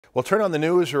Well, turn on the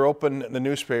news or open the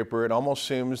newspaper, it almost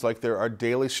seems like there are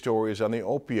daily stories on the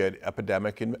opiate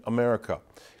epidemic in America.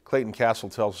 Clayton Castle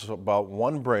tells us about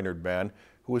one Brainerd man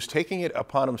who is taking it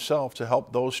upon himself to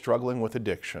help those struggling with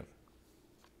addiction.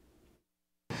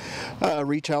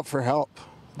 Reach out for help.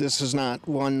 This is not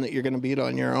one that you're going to beat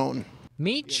on your own.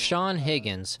 Meet Sean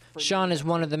Higgins. Sean is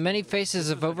one of the many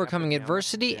faces of overcoming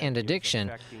adversity and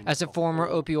addiction. As a former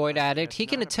opioid addict, he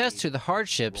can attest to the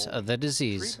hardships of the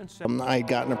disease. I had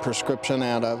gotten a prescription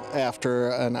after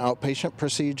an outpatient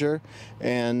procedure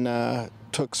and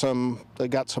got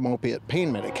some opiate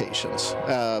pain medications,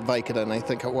 Vicodin I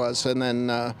think it was, and then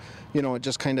it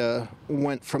just kind of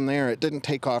went from there. It didn't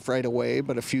take off right away,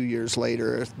 but a few years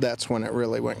later, that's when it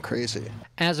really went crazy.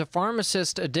 As a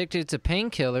pharmacist addicted to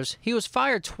painkillers, he was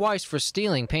fired twice for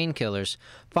stealing painkillers.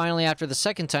 Finally, after the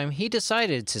second time, he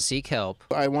decided to seek help.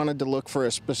 I wanted to look for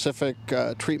a specific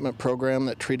treatment program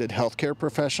that treated healthcare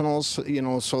professionals,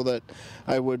 so that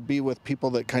I would be with people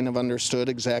that kind of understood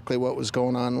exactly what was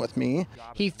going on with me.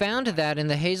 He found that in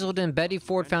the Hazelden Betty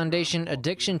Ford Foundation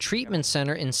Addiction Treatment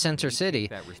Center in Center City.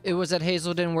 It was at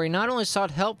Hazelden where he not only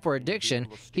sought help for addiction,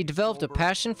 he developed a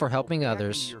passion for helping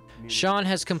others. Sean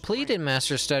has completed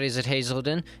master's studies at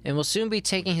Hazelden and will soon be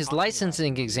taking his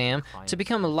licensing exam to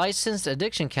become a licensed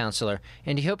addiction counselor,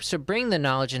 and he hopes to bring the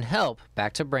knowledge and help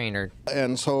back to Brainerd.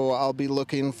 And so I'll be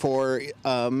looking for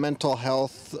a mental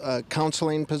health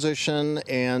counseling position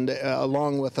and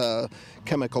along with a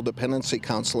chemical dependency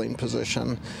counseling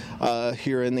position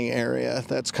here in the area.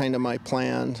 That's kind of my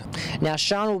plan. Now,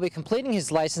 Sean will be completing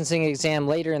his licensing exam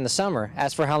later in the summer.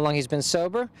 As for how long he's been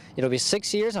sober, it'll be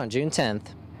 6 years on June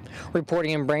 10th.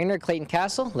 Reporting in Brainerd, Clayton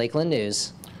Castle, Lakeland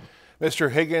News.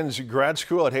 Mr. Higgins' grad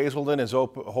school at Hazelden is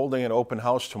holding an open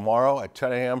house tomorrow at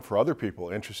 10 a.m. for other people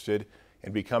interested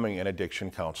in becoming an addiction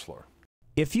counselor.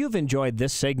 If you've enjoyed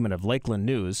this segment of Lakeland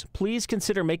News, please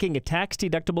consider making a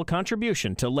tax-deductible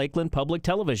contribution to Lakeland Public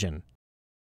Television.